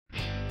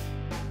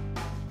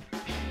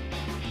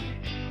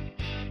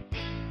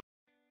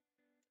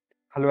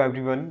Hello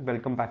everyone,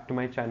 welcome back to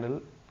my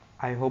channel.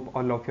 I hope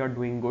all of you are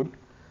doing good.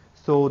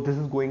 So this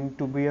is going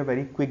to be a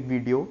very quick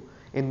video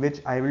in which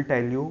I will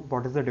tell you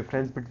what is the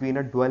difference between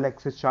a dual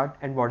axis chart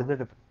and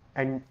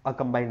and a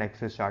combined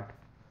axis chart.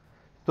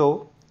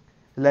 So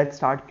let's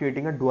start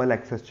creating a dual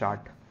axis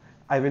chart.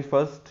 I will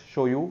first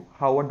show you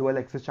how a dual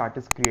axis chart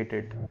is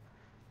created.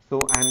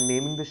 So I am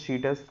naming the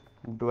sheet as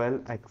dual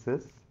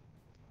axis.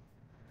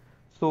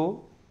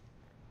 So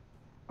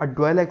a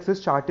dual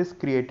axis chart is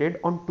created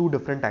on two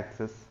different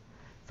axes.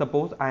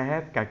 Suppose I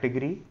have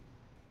category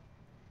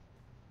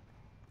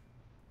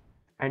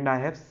and I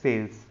have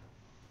sales.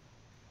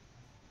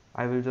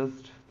 I will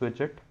just switch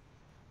it.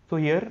 So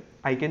here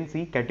I can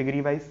see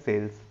category wise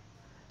sales.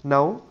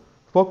 Now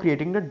for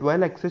creating the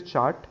dual axis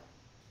chart,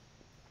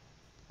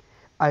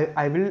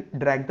 I will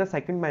drag the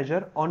second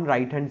measure on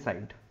right hand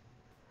side.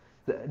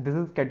 This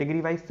is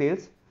category wise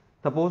sales.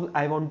 Suppose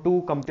I want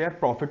to compare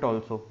profit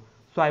also.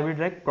 So I will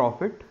drag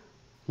profit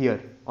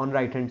here on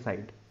right hand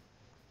side.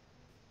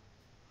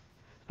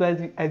 So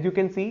as you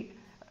can see,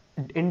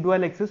 in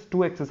dual axis,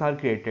 two axes are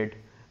created.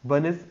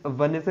 One is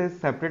a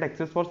separate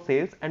axis for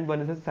sales and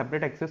one is a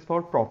separate axis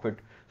for profit.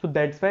 So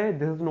that's why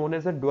this is known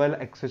as a dual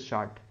axis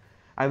chart.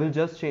 I will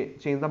just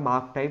change the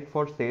mark type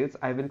for sales.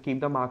 I will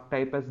keep the mark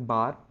type as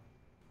bar,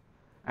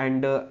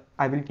 and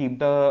I will keep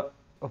the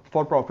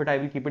for profit I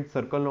will keep it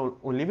circle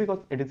only because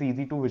it is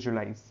easy to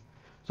visualize.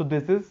 So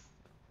this is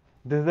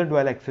a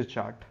dual axis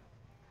chart.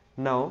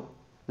 Now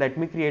let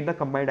me create the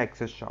combined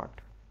axis chart.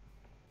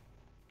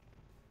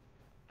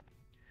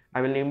 I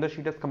will name the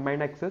sheet as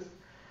combined axis.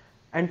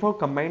 And for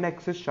combined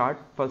axis chart,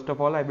 first of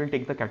all, I will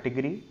take the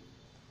category.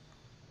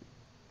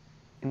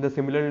 In the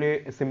similar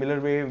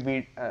way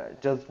we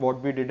just what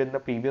we did in the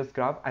previous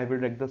graph, I will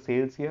drag the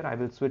sales here. I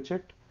will switch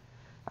it.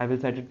 I will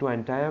set it to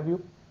entire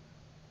view.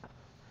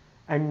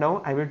 And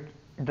now I will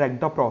drag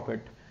the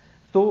profit.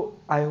 So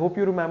I hope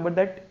you remember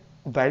that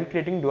while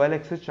creating dual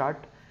axis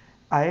chart,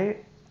 I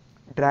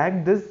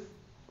drag this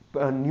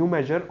new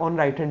measure on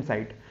right hand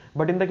side.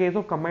 But in the case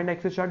of combined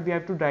axis chart, we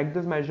have to drag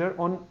this measure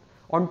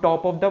on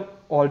top of the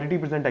already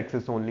present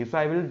axis only. So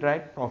I will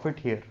drag profit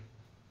here.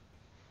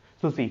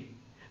 So see,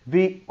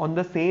 we on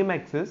the same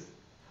axis,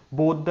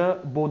 both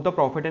the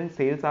profit and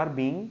sales are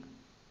being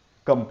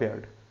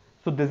compared.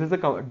 So this is a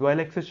dual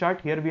axis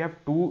chart. Here we have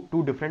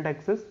two different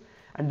axes,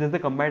 and this is the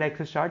combined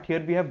axis chart. Here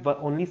we have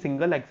only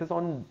single axis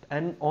on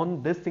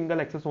this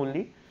single axis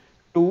only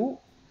two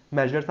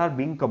measures are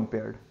being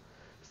compared.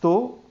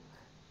 So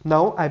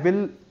now I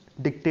will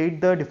dictate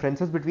the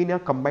differences between a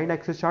combined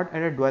axis chart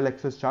and a dual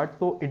axis chart,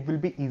 so it will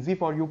be easy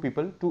for you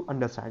people to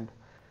understand.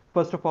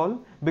 First of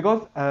all,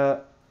 because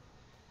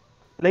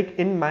like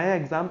in my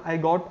exam I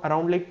got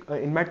around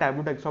in my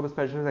Tableau desktop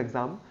specialist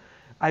exam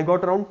I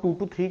got around 2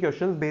 to 3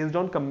 questions based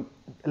on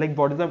like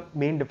what is the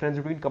main difference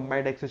between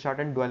combined axis chart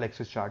and dual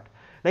axis chart.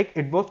 Like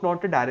it was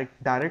not a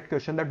direct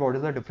question that what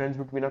is the difference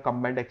between a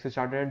combined axis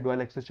chart and a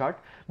dual axis chart,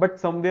 but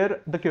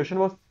somewhere the question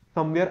was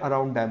somewhere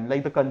around them,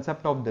 like the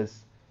concept of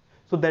this.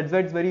 So that's why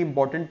it's very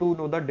important to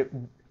know the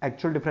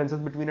actual differences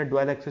between a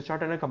dual axis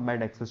chart and a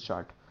combined axis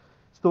chart.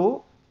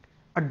 So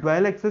a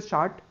dual axis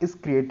chart is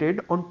created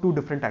on two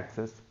different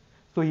axes.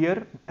 So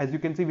here, as you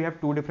can see, we have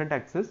two different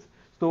axes.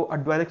 So a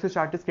dual axis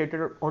chart is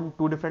created on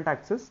two different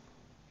axes,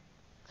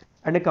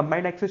 and a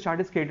combined axis chart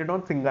is created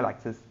on single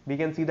axis. We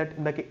can see that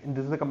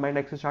this is a combined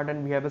axis chart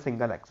and we have a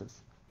single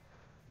axis.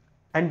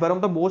 And one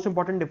of the most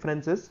important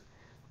differences,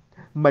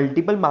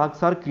 multiple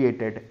marks are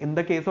created. In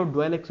the case of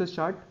dual axis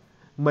chart,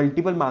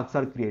 multiple marks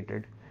are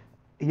created.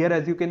 Here,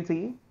 as you can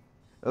see,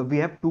 we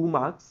have two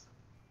marks.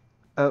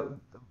 Uh,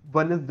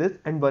 One is this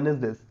and one is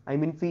this. I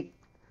mean, see,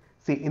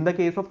 in the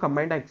case of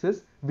combined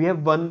axis, we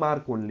have one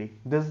mark only.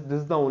 This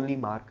is the only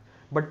mark.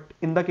 But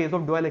in the case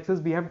of dual axis,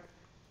 we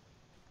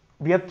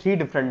have three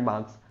different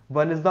marks.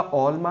 One is the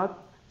all mark,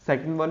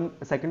 second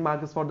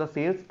mark is for the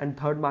sales, and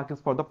third mark is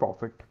for the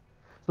profit.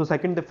 So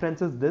second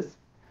difference is this.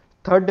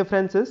 Third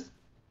difference is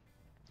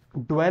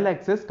dual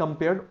axis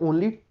compared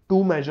only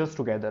two measures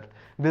together.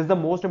 This is the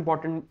most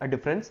important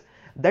difference,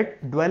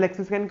 that dual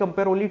axis can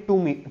compare only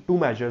two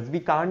measures. We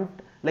can't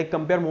like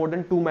compare more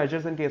than two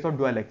measures in case of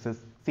dual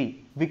axis.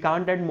 See, we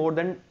can't add more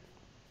than,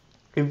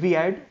 if we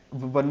add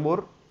one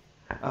more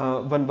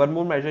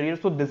measure here.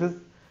 So this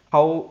is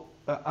how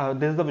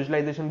this is the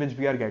visualization which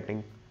we are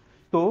getting.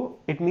 So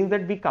it means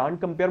that we can't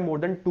compare more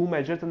than two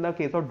measures in the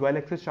case of dual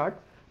axis chart,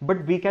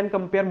 but we can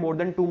compare more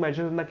than two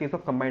measures in the case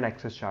of combined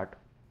axis chart.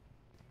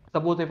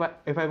 Suppose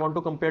if I want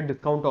to compare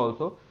discount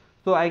also,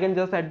 so I can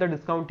just add the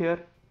discount here,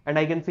 and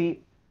I can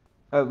see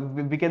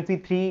we can see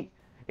three.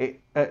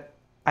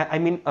 I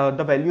mean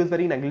the value is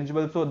very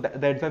negligible, so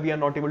that's why we are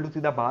not able to see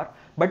the bar.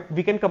 But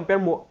we can compare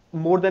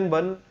more than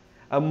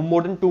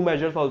more than two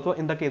measures also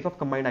in the case of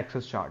combined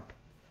axis chart.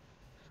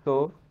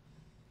 So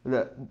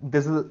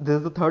this is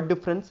the third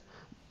difference,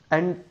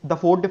 and the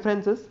fourth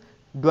difference is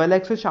dual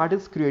axis chart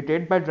is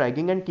created by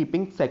dragging and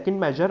keeping second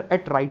measure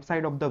at right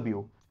side of the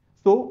view.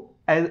 So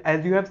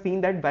as you have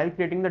seen that while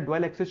creating the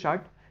dual axis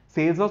chart,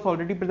 Sales was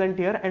already present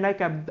here, and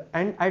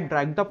I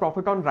dragged the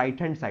profit on right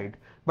hand side.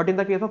 But in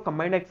the case of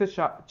combined axis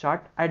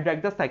chart, I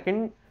dragged the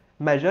second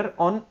measure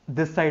on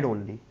this side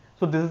only.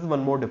 So this is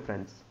one more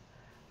difference.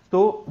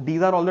 So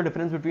these are all the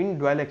difference between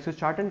dual axis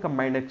chart and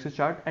combined axis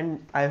chart,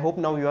 and I hope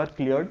now you are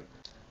cleared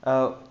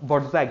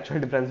what's the actual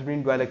difference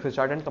between dual axis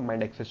chart and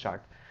combined axis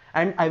chart.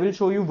 And I will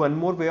show you one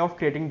more way of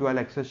creating dual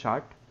axis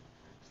chart.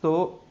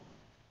 So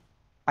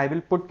I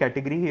will put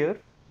category here.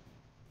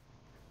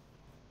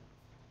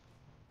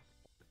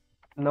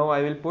 Now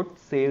I will put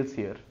sales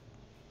here.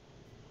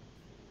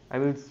 I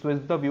will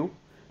switch the view.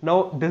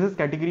 Now this is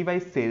category by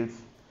sales.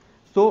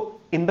 So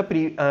in the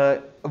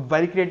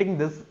while creating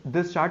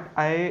this chart,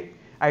 I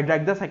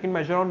drag the second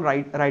measure on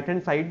right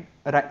hand side,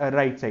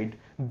 right side.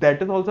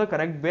 That is also a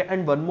correct way.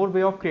 And one more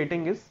way of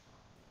creating is,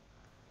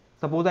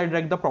 suppose I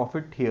drag the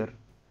profit here.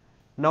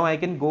 Now I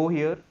can go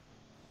here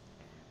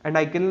and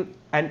I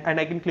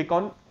can click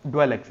on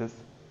dual axis.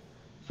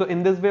 So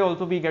in this way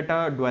also we get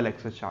a dual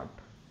axis chart.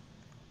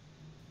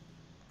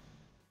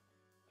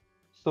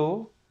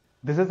 So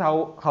this is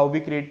how we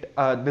create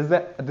this is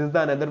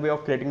the another way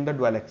of creating the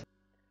dual axis.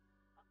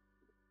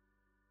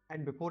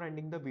 And before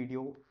ending the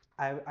video,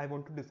 I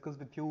want to discuss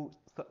with you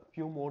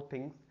few more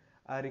things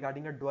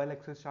regarding a dual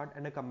axis chart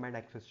and a combined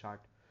axis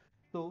chart.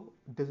 So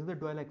this is a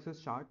dual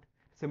axis chart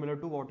similar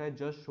to what I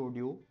just showed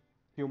you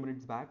few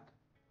minutes back.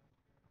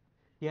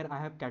 Here I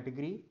have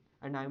category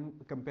and I am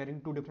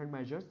comparing two different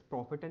measures,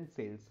 profit and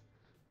sales.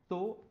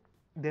 So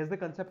there's the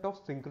concept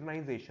of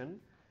synchronization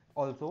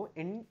also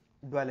in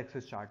dual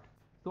axis chart.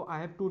 So I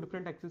have two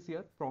different axes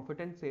here, profit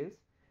and sales.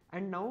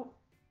 And now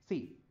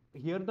see,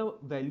 here the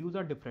values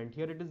are different.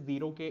 Here it is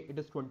 0k, it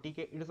is 20k,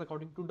 it is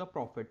according to the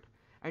profit.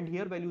 And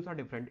here values are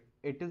different.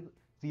 It is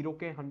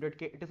 0k,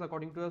 100k, it is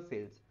according to the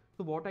sales.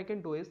 So what I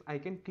can do is I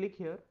can click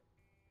here,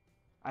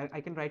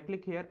 I can right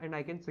click here and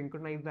I can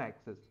synchronize the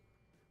axis.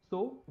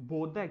 So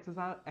both the axes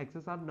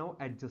are now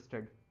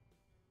adjusted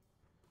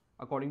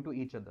according to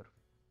each other.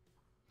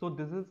 So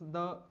this is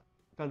the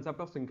concept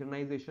of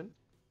synchronization.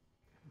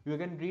 You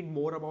can read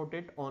more about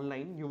it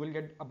online. You will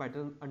get a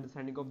better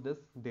understanding of this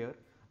there.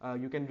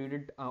 You can read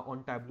it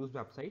on Tableau's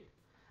website.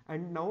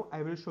 And now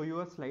I will show you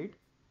a slide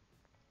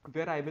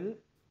where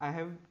I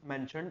have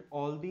mentioned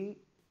all the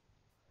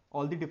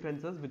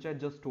differences which I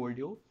just told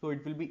you. So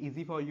it will be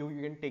easy for you.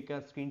 You can take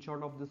a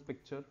screenshot of this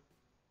picture.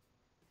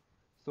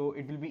 So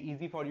it will be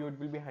easy for you, it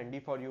will be handy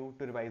for you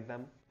to revise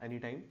them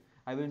anytime.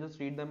 I will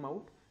just read them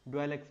out.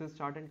 Dual axis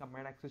chart and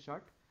combined axis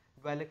chart.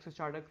 Dual axis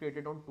chart are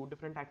created on two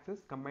different axes.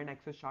 Combined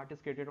axis chart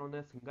is created on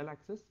a single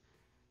axis.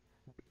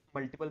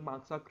 Multiple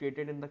marks are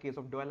created in the case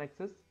of dual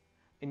axis.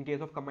 In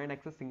case of combined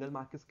axis, single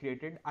mark is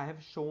created. I have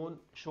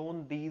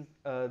shown these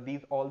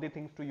all the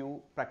things to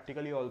you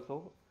practically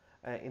also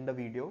in the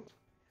video.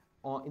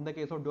 In the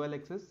case of dual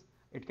axis,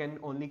 it can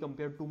only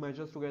compare two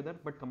measures together,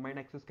 but combined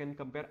axis can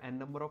compare n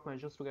number of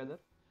measures together.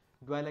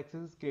 Dual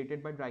axis is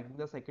created by dragging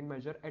the second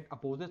measure at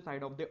opposite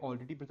side of the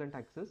already present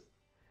axis,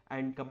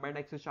 and combined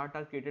axis chart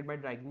are created by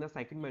dragging the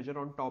second measure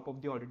on top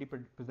of the already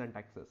present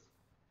axis.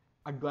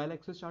 A dual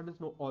axis chart is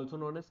also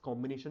known as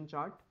combination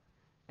chart,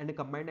 and a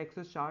combined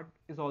axis chart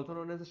is also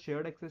known as a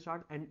shared axis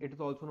chart, and it is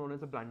also known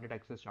as a blended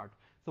axis chart.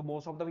 So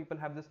most of the people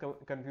have this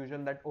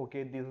confusion that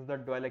okay, this is the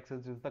dual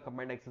axis, this is the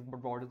combined axis,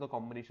 but what is the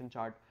combination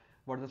chart,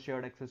 what is the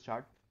shared axis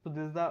chart? So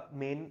this is the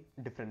main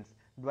difference.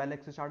 Dual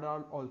axis chart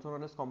are also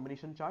known as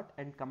combination chart,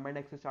 and combined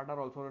axis chart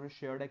are also known as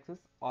shared axis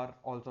or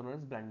also known as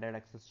blended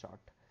axis chart.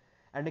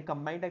 And a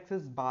combined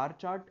axis bar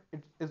chart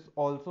is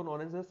also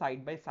known as a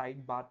side by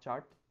side bar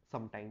chart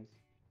sometimes.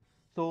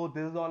 So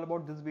this is all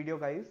about this video,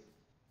 guys.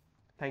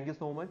 Thank you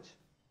so much.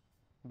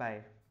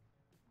 Bye.